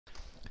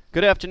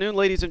Good afternoon,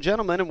 ladies and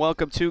gentlemen, and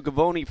welcome to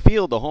Gavoni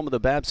Field, the home of the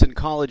Babson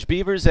College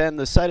Beavers, and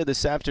the site of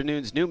this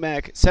afternoon's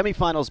NEWMAC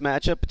semifinals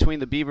matchup between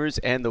the Beavers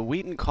and the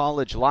Wheaton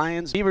College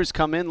Lions. Beavers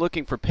come in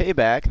looking for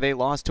payback. They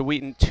lost to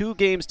Wheaton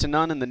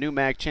 2-0 in the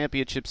NEWMAC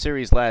Championship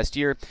Series last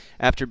year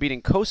after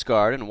beating Coast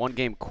Guard in a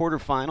one-game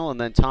quarterfinal and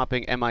then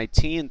topping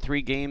MIT in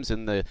 3 games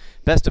in the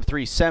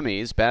best-of-3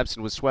 semis.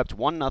 Babson was swept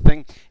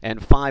 1-0 and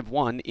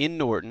 5-1 in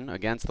Norton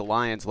against the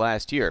Lions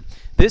last year.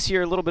 This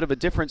year, a little bit of a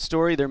different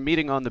story. They're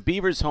meeting on the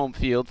Beavers' home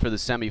field for the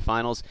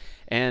semifinals,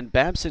 and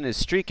Babson is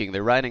streaking.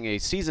 They're riding a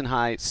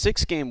season-high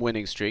 6-game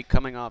winning streak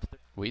coming off.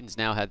 Wheaton's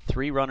now had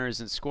 3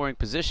 runners in scoring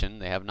position.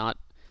 They have not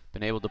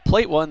been able to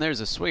plate one. There's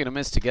a swing and a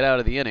miss to get out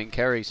of the inning.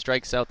 Carey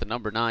strikes out the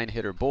number 9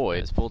 hitter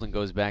Boyd. As Fulton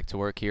goes back to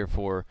work here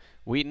for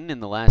Wheaton in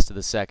the last of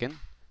the second.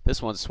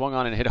 This one swung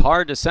on and hit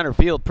hard to center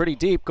field, pretty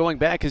deep. Going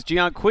back is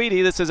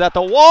Gianquiti. This is at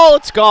the wall.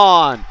 It's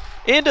gone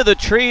into the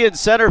tree in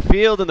center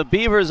field, and the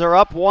Beavers are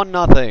up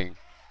 1-0.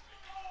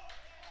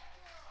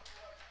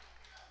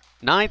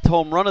 9th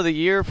home run of the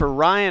year for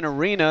Ryan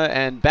Arena,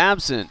 and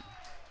Babson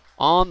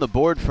on the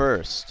board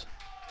first.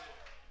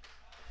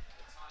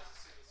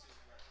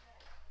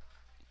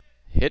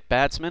 Hit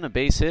batsman, a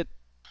base hit,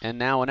 and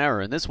now an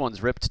error. And this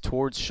one's ripped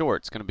towards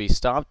short. It's going to be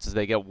stopped as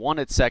they get 1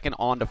 at second,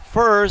 on to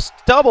first.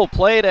 Double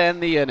play to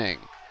end the inning.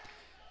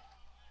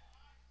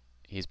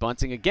 He's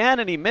bunting again,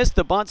 and he missed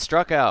the bunt,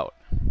 struck out.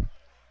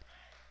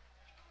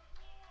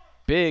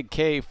 Big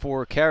K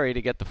for Carey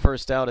to get the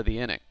first out of the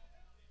inning.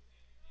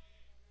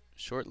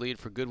 Short lead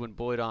for Goodwin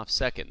Boyd off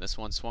second. This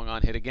one swung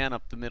on, hit again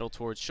up the middle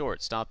towards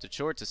short. Stopped at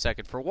short to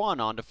second for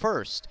 1, on to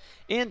first.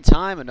 In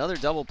time, another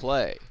double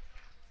play.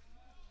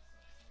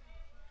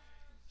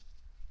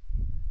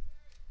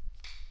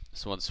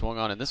 This one swung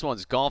on, and this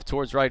one's golfed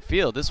towards right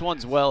field. This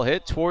one's well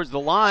hit towards the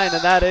line,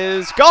 and that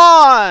is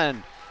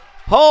gone!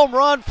 Home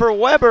run for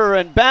Weber,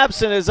 and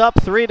Babson is up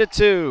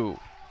 3-2.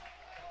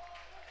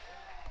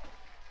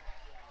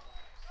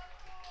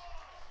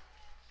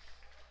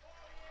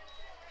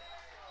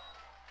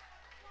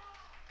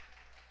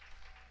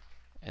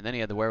 And then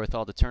he had the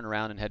wherewithal to turn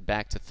around and head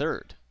back to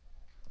third.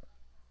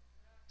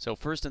 So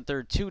first and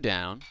third, 2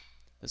 down.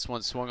 This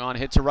one swung on,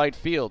 hit to right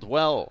field.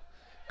 Well,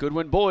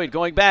 Goodwin Boyd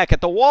going back at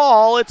the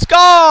wall. It's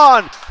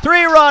gone!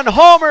 3-run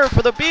homer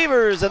for the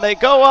Beavers, and they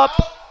go up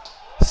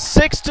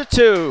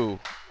 6-2.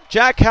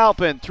 Jack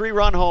Halpin,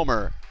 3-run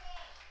homer.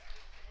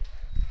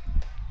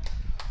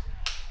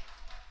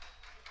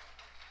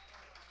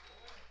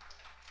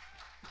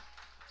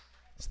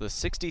 It's the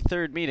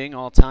 63rd meeting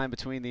all time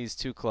between these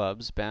two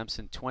clubs.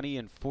 Babson 20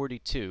 and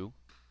 42.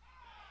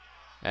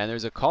 And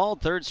there's a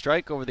called third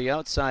strike over the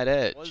outside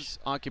edge. It was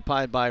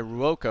occupied by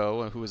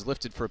Ruocco, who was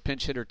lifted for a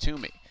pinch hitter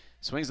Toomey.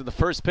 Swings at the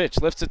first pitch,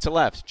 lifts it to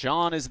left.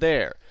 John is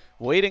there,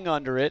 waiting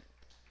under it.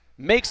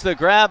 Makes the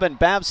grab, and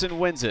Babson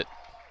wins it.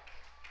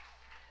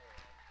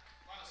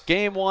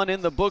 Game 1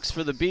 in the books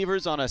for the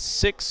Beavers on a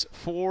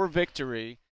 6-4 victory.